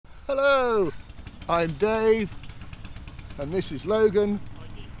Hello, I'm Dave, and this is Logan,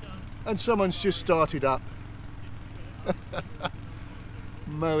 and someone's just started up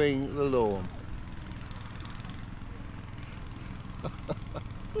mowing the lawn.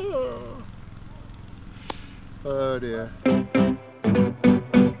 Oh dear.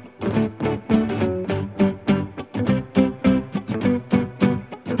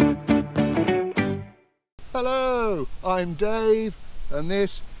 Hello, I'm Dave, and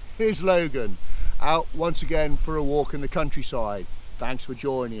this is Logan, out once again for a walk in the countryside. Thanks for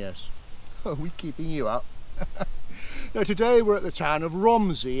joining us. Are we keeping you up? Now today we're at the town of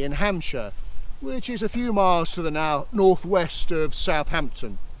Romsey in Hampshire, which is a few miles to the northwest of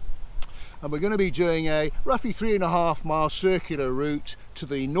Southampton. And we're going to be doing a roughly 3.5 mile circular route to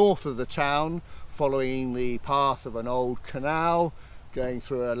the north of the town, following the path of an old canal, going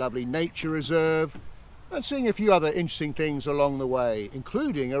through a lovely nature reserve, and seeing a few other interesting things along the way,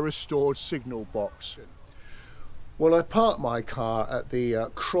 including a restored signal box. Well, I parked my car at the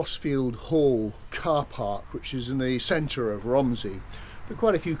Crossfield Hall car park, which is in the centre of Romsey. There are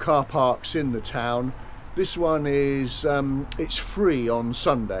quite a few car parks in the town. This one is it's free on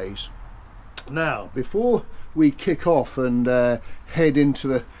Sundays. Now, before we kick off and head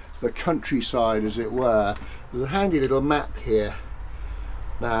into the countryside, as it were, there's a handy little map here.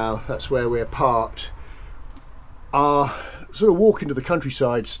 Now, that's where we're parked. Our sort of walk into the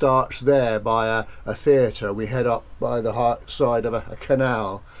countryside starts there by a theatre. We head up by the side of a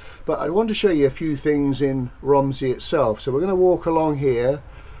canal. But I want to show you a few things in Romsey itself. So we're going to walk along here,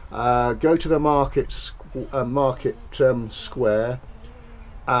 go to the market square,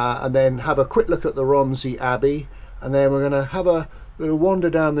 and then have a quick look at the Romsey Abbey, and then we're going to have a little wander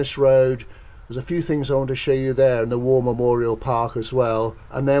down this road. There's a few things I want to show you there, in the War Memorial Park as well,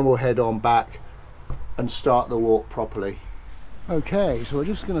 and then we'll head on back and start the walk properly. Okay, so we're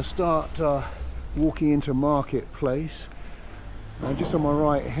just going to start walking into Marketplace, and just on my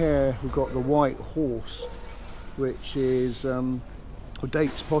right here we've got the White Horse, which is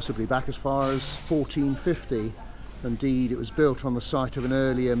dates possibly back as far as 1450. Indeed, it was built on the site of an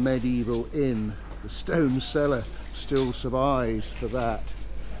earlier medieval inn. The stone cellar still survives for that.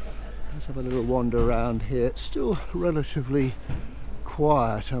 Let's have a little wander around here. It's still relatively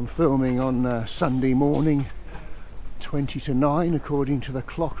quiet. I'm filming on Sunday morning, 20 to 9 according to the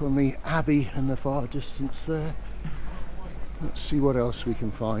clock on the Abbey in the far distance there. Let's see what else we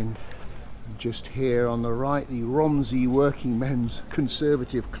can find. Just here on the right, the Romsey Working Men's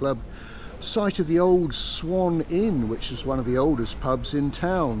Conservative Club, site of the old Swan Inn, which is one of the oldest pubs in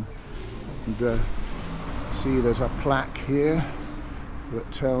town. And see, there's a plaque here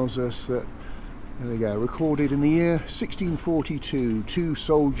that tells us that, there we go, recorded in the year 1642, 2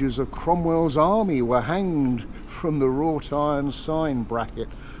 soldiers of Cromwell's army were hanged from the wrought iron sign bracket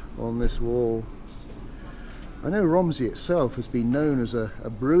on this wall. I know Romsey itself has been known as a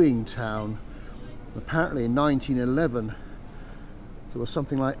brewing town. Apparently in 1911 there was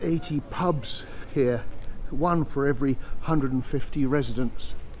something like 80 pubs here, one for every 150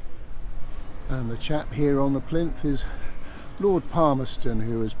 residents. And the chap here on the plinth is Lord Palmerston,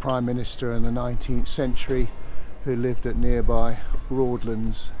 who was Prime Minister in the 19th century, who lived at nearby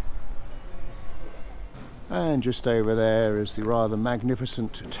Broadlands. And just over there is the rather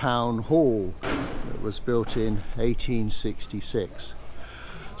magnificent Town Hall that was built in 1866.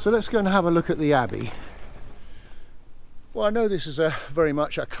 So let's go and have a look at the Abbey. Well, I know this is very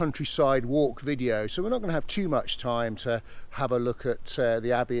much a countryside walk video, so we're not going to have too much time to have a look at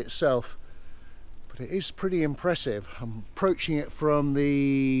the Abbey itself. But it is pretty impressive. I'm approaching it from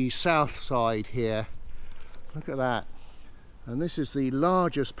the south side here. Look at that. And this is the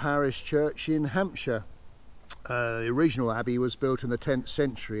largest parish church in Hampshire. The original abbey was built in the 10th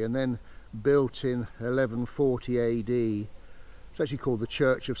century and then built in 1140 AD. It's actually called the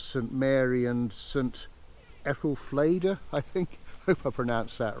Church of St Mary and St Ethelfleda, I think. I hope I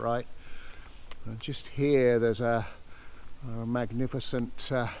pronounced that right. And just here there's a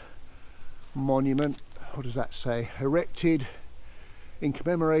magnificent monument. What does that say? Erected in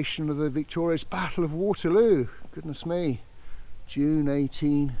commemoration of the victorious Battle of Waterloo. Goodness me, June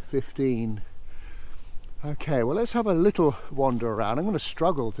 1815. Okay, well, let's have a little wander around. I'm going to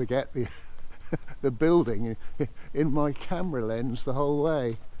struggle to get the the building in my camera lens the whole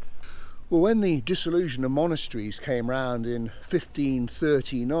way. Well, when the dissolution of monasteries came round in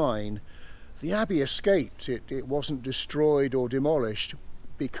 1539, the abbey escaped. It wasn't destroyed or demolished,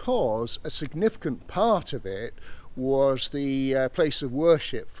 because a significant part of it was the place of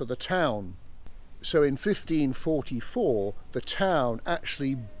worship for the town. So in 1544, the town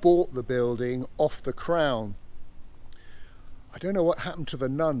actually bought the building off the crown. I don't know what happened to the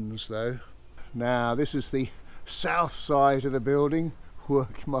nuns though. Now this is the south side of the building,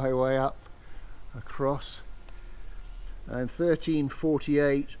 working my way up across. And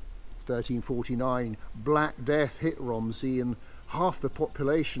 1349, Black Death hit Romsey and half the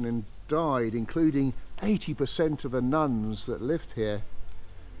population died, including 80% of the nuns that lived here.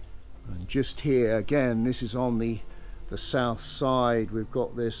 And just here again, this is on the south side, we've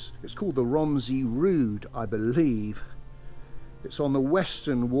got this, it's called the Romsey Rood, I believe. It's on the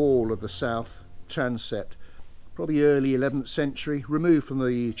western wall of the south transept, probably early 11th century, removed from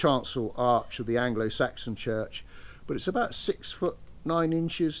the chancel arch of the Anglo-Saxon church, but it's about 6 foot 9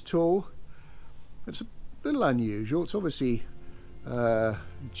 inches tall. It's a little unusual. It's obviously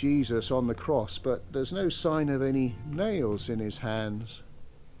Jesus on the cross, but there's no sign of any nails in his hands.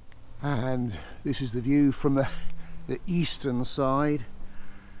 And this is the view from the eastern side.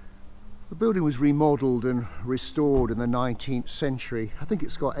 The building was remodelled and restored in the 19th century. I think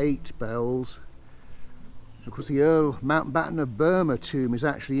it's got 8 bells. Of course, the Earl Mountbatten of Burma tomb is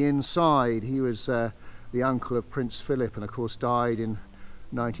actually inside. He was the uncle of Prince Philip, and of course died in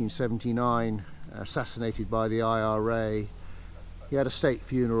 1979, assassinated by the IRA. He had a state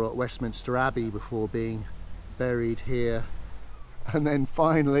funeral at Westminster Abbey before being buried here. And then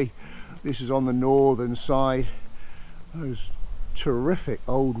finally, this is on the northern side, those terrific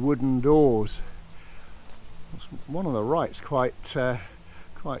old wooden doors. One on the right's quite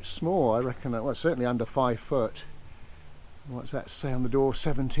small, I reckon. Well, certainly under 5 foot. What's that say on the door?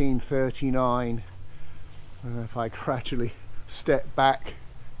 1739. If I gradually step back,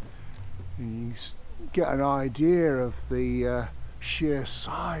 you get an idea of the sheer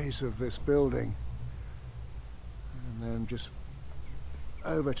size of this building. And then just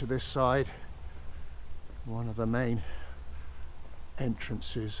over to this side, one of the main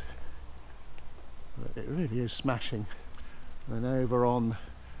entrances. It really is smashing. And over on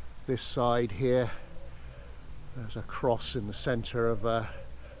this side here, there's a cross in the centre of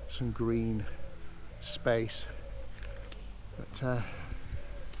some green space. But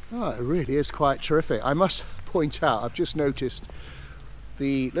oh, it really is quite terrific. I must point out, I've just noticed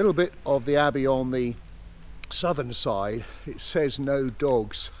the little bit of the abbey on the southern side, it says no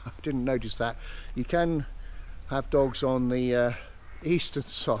dogs. I didn't notice that. You can have dogs on the eastern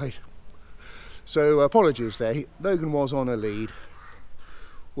side, so apologies there. Logan was on a lead.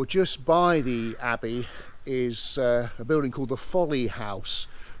 Well, just by the abbey is a building called the Folly House,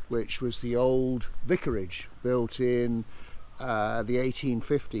 which was the old vicarage built in the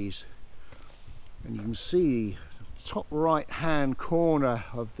 1850s. And you can see the top right hand corner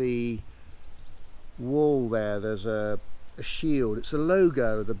of the wall there's a shield. It's the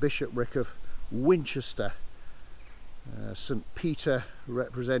logo of the bishopric of Winchester. St Peter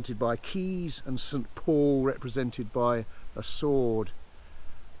represented by keys and St Paul represented by a sword.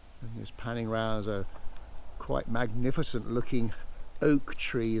 And just panning round, there's a quite magnificent looking oak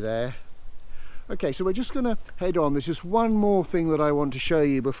tree there. Okay, so we're just going to head on. There's just one more thing that I want to show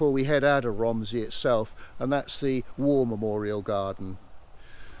you before we head out of Romsey itself, and that's the War Memorial Garden.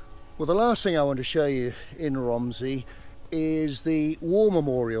 Well, the last thing I want to show you in Romsey is the War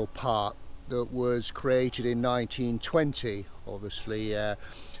Memorial Park that was created in 1920, obviously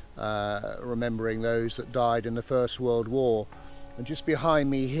remembering those that died in the First World War. And just behind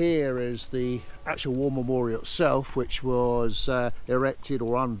me here is the actual War Memorial itself, which was erected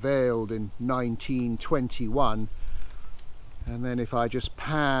or unveiled in 1921. And then if I just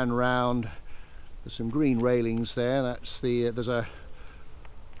pan round, there's some green railings there. That's there's a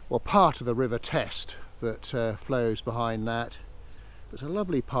part of the River Test that flows behind that. It's a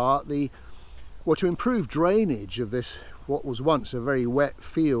lovely part. To improve drainage of this, what was once a very wet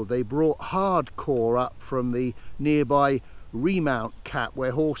field, they brought hardcore up from the nearby remount cap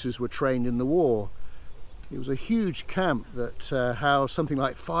where horses were trained in the war. It was a huge camp that housed something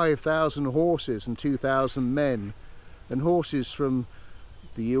like 5,000 horses and 2,000 men, and horses from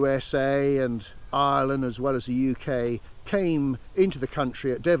the USA and Ireland as well as the UK came into the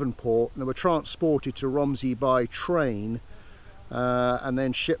country at Devonport and they were transported to Romsey by train and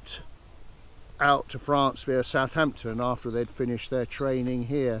then shipped out to France via Southampton after they'd finished their training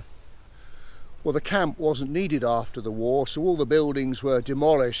here. Well, the camp wasn't needed after the war, so all the buildings were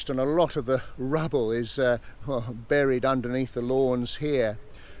demolished and a lot of the rubble is buried underneath the lawns here.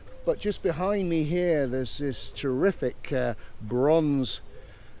 But just behind me here there's this terrific bronze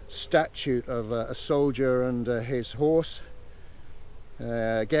statue of a soldier and his horse.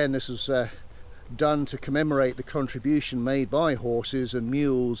 Again, this was done to commemorate the contribution made by horses and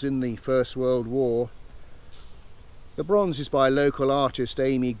mules in the First World War. The bronze is by local artist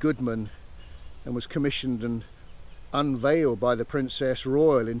Amy Goodman and was commissioned and unveiled by the Princess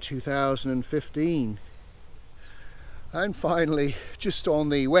Royal in 2015. And finally, just on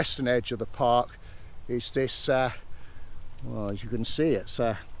the western edge of the park is this, well, as you can see, it's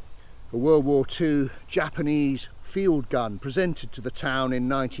a World War II Japanese field gun presented to the town in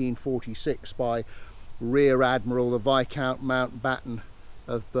 1946 by Rear Admiral the Viscount Mountbatten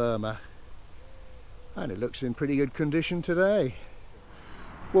of Burma, and it looks in pretty good condition today.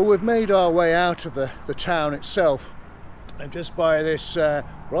 Well, we've made our way out of the town itself, and just by this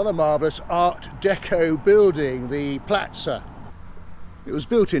rather marvellous Art Deco building, the Plaza. It was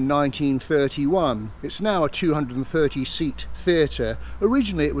built in 1931. It's now a 230-seat theatre.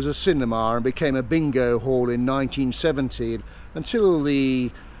 Originally it was a cinema and became a bingo hall in 1970 until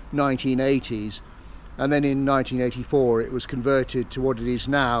the 1980s. And then in 1984 it was converted to what it is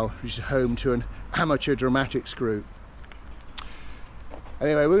now, which is home to an amateur dramatics group.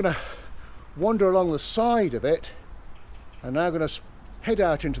 Anyway, we're going to wander along the side of it, and now going to head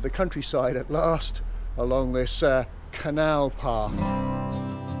out into the countryside at last along this canal path.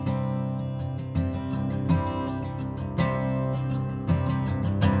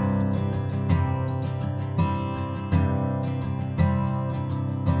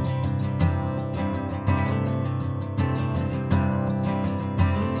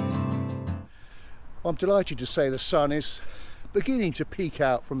 I'm delighted to say the sun is beginning to peek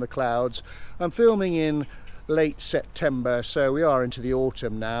out from the clouds. I'm filming in late September, so we are into the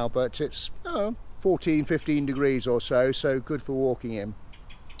autumn now, but it's 14-15 degrees or so, so good for walking in.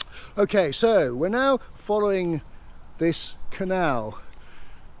 Okay, so we're now following this canal,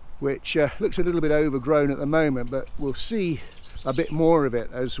 which looks a little bit overgrown at the moment, but we'll see a bit more of it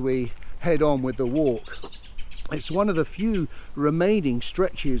as we head on with the walk. It's one of the few remaining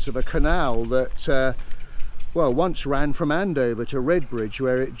stretches of a canal that well, once ran from Andover to Redbridge,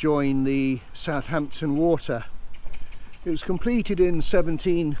 where it joined the Southampton water. It was completed in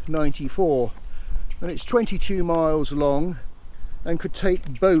 1794, and it's 22 miles long and could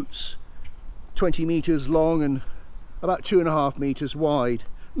take boats 20 metres long and about 2.5 metres wide,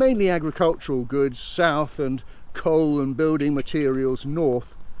 mainly agricultural goods south and coal and building materials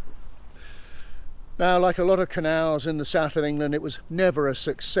north. Now, like a lot of canals in the south of England, it was never a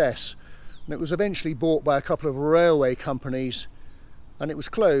success, and it was eventually bought by a couple of railway companies, and it was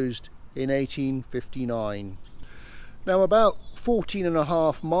closed in 1859. Now, about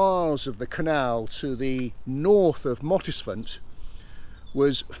 14.5 miles of the canal to the north of Mottisfont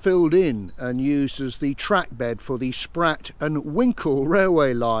was filled in and used as the track bed for the Spratt and Winkle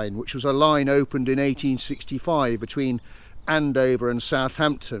railway line, which was a line opened in 1865 between Andover and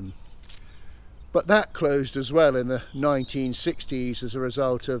Southampton. But that closed as well in the 1960s as a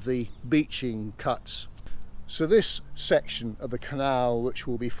result of the beaching cuts. So this section of the canal, which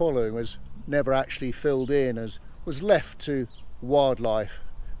we'll be following, was never actually filled in, as was left to wildlife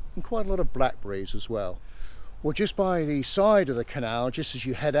and quite a lot of blackberries as well. Well, just by the side of the canal, just as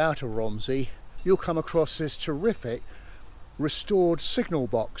you head out of Romsey, you'll come across this terrific restored signal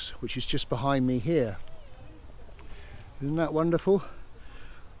box, which is just behind me here. Isn't that wonderful?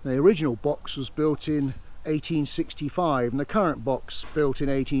 The original box was built in 1865 and the current box built in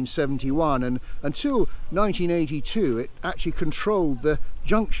 1871, and until 1982 it actually controlled the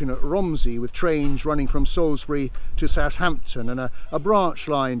junction at Romsey with trains running from Salisbury to Southampton and a branch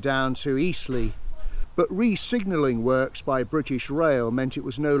line down to Eastleigh. But re-signalling works by British Rail meant it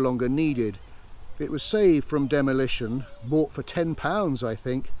was no longer needed. It was saved from demolition, bought for £10 I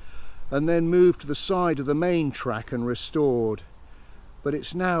think, and then moved to the side of the main track and restored. But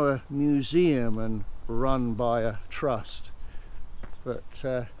it's now a museum and run by a trust. But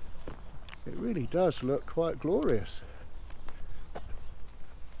it really does look quite glorious.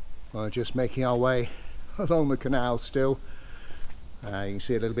 Well, just making our way along the canal still. You can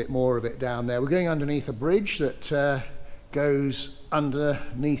see a little bit more of it down there. We're going underneath a bridge that goes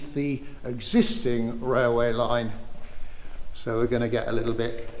underneath the existing railway line. So we're going to get a little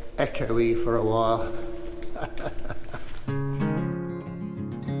bit echoey for a while.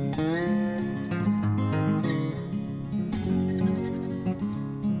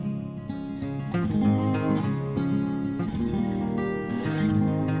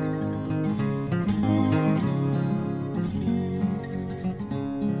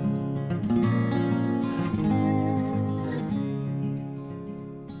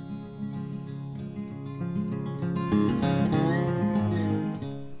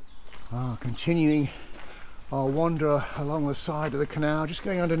 Continuing our wander along the side of the canal, just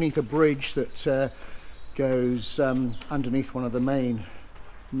going underneath a bridge that goes underneath one of the main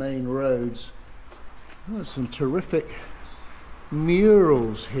roads. Oh, there's some terrific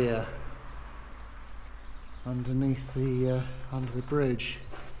murals here. underneath the under the bridge.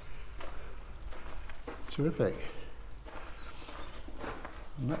 Terrific.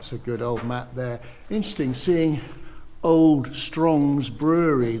 And that's a good old map there. Interesting seeing old Strong's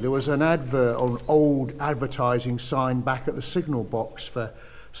brewery. There was an advert on old advertising sign back at the signal box for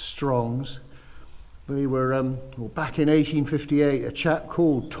Strong's. We were well, back in 1858, a chap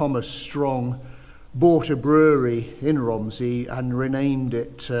called Thomas Strong bought a brewery in Romsey and renamed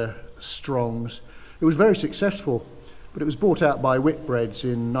it Strong's. It was very successful, but it was bought out by Whitbreads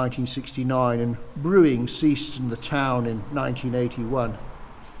in 1969 and brewing ceased in the town in 1981.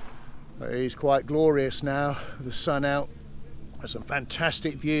 It is quite glorious now with the sun out. There's some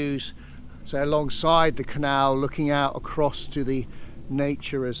fantastic views. So alongside the canal, looking out across to the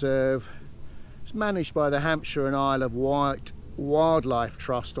nature reserve. It's managed by the Hampshire and Isle of Wight Wildlife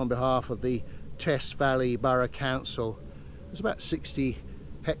Trust on behalf of the Test Valley Borough Council. There's about 60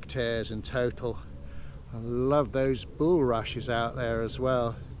 hectares in total. I love those bulrushes out there as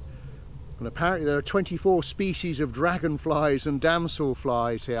well. And apparently there are 24 species of dragonflies and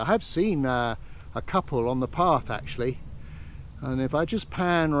damselflies here. I have seen a couple on the path actually. And if I just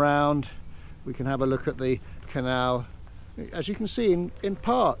pan round, we can have a look at the canal. As you can see, in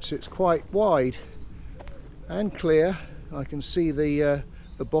parts it's quite wide and clear. I can see the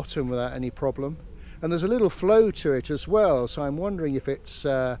bottom without any problem. And there's a little flow to it as well, so I'm wondering if it's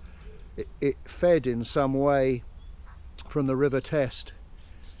it fed in some way from the River Test.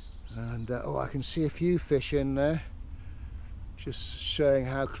 And oh, I can see a few fish in there, just showing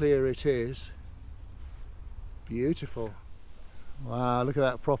how clear it is. Beautiful. Wow, look at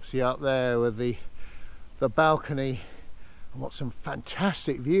that property up there with the balcony. And what some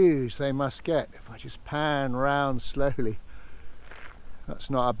fantastic views they must get. If I just pan round slowly, that's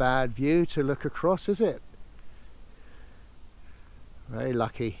not a bad view to look across, is it? Very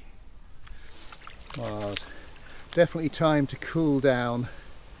lucky. Well, it's definitely time to cool down.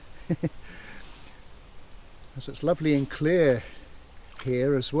 As it's lovely and clear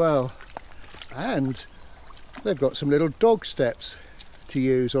here as well, and they've got some little dog steps to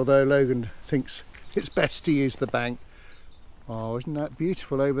use, although Logan thinks it's best to use the bank. Oh, isn't that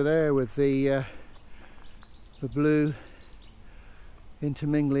beautiful over there with the blue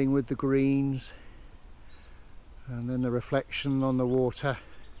intermingling with the greens, and then the reflection on the water.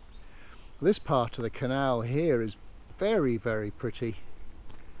 This part of the canal here is very, very pretty.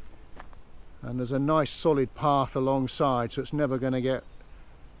 And there's a nice solid path alongside, so it's never going to get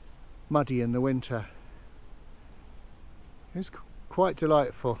muddy in the winter. It's quite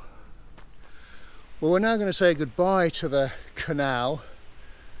delightful. Well, we're now going to say goodbye to the canal,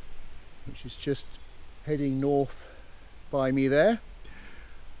 which is just heading north by me there.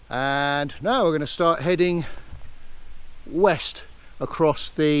 And now we're going to start heading west across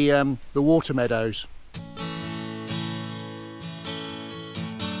the water meadows.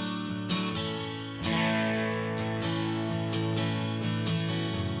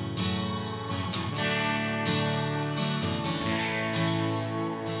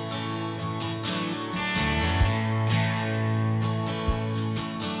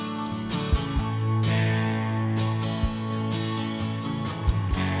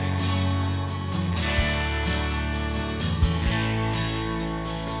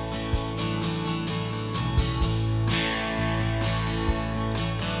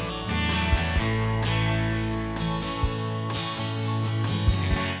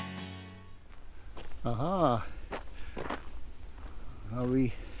 Aha!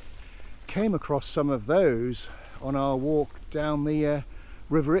 We came across some of those on our walk down the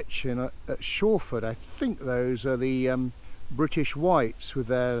River Itchen at Shawford. I think those are the British whites with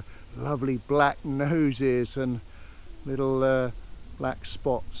their lovely black noses and little black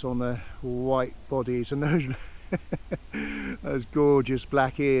spots on their white bodies, and those those gorgeous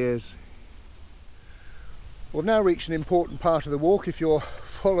black ears. We've now reached an important part of the walk if you're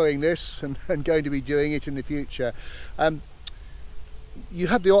following this and going to be doing it in the future. You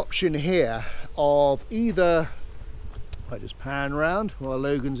have the option here of either, I just pan around while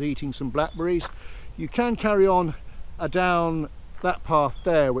Logan's eating some blackberries, you can carry on down that path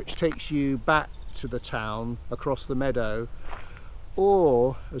there which takes you back to the town across the meadow,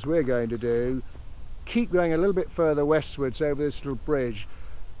 or as we're going to do, keep going a little bit further westwards over this little bridge.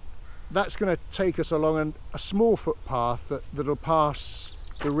 That's going to take us along a small footpath that'll pass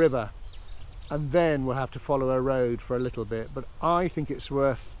the river, and then we'll have to follow a road for a little bit, but I think it's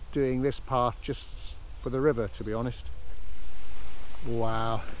worth doing this path just for the river, to be honest.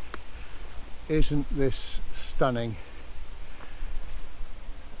 Wow, isn't this stunning?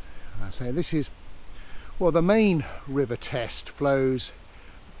 I say this is, well, the main River Test flows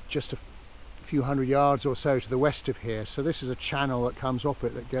just a few hundred yards or so to the west of here. So this is a channel that comes off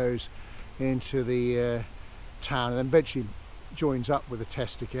it that goes into the town and then eventually joins up with the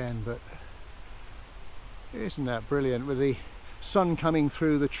Test again. But isn't that brilliant, with the sun coming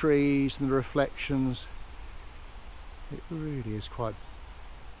through the trees and the reflections? It really is quite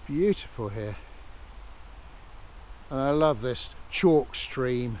beautiful here. And I love this chalk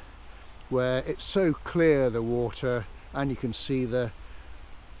stream where it's so clear, the water, and you can see the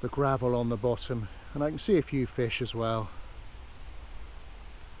gravel on the bottom, and I can see a few fish as well.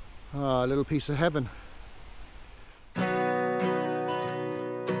 Ah, a little piece of heaven.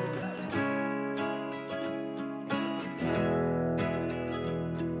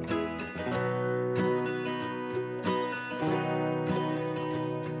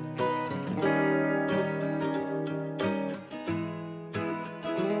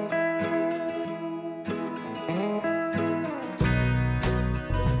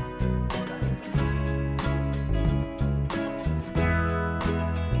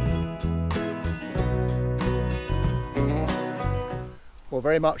 Well,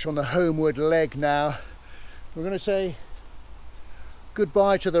 very much on the homeward leg now. We're going to say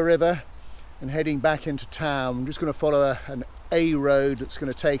goodbye to the river and heading back into town. I'm just going to follow an A road that's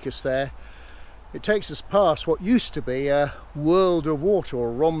going to take us there. It takes us past what used to be a World of Water,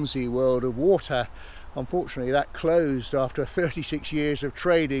 or Romsey World of Water. Unfortunately, that closed after 36 years of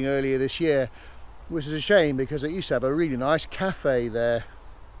trading earlier this year, which is a shame because it used to have a really nice cafe there.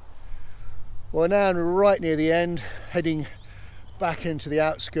 Well, now we're right near the end, heading back into the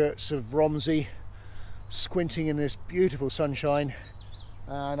outskirts of Romsey, squinting in this beautiful sunshine,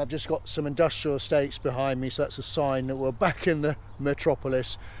 and I've just got some industrial estates behind me, so that's a sign that we're back in the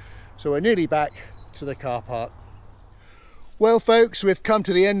metropolis. So we're nearly back to the car park. Well folks, we've come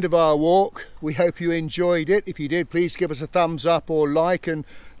to the end of our walk. We hope you enjoyed it. If you did, please give us a thumbs up or like, and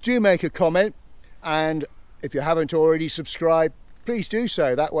do make a comment. And if you haven't already subscribed, please do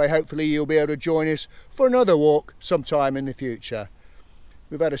so. That way hopefully you'll be able to join us for another walk sometime in the future.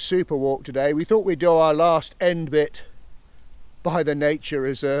 We've had a super walk today. We thought we'd do our last end bit by the nature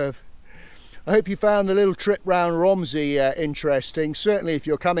reserve. I hope you found the little trip round Romsey interesting. Certainly if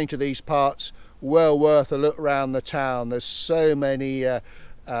you're coming to these parts, well worth a look around the town. There's so many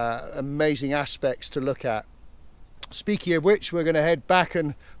amazing aspects to look at. Speaking of which, we're going to head back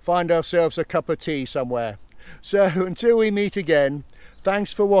and find ourselves a cup of tea somewhere. So until we meet again,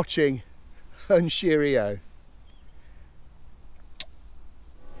 thanks for watching and cheerio.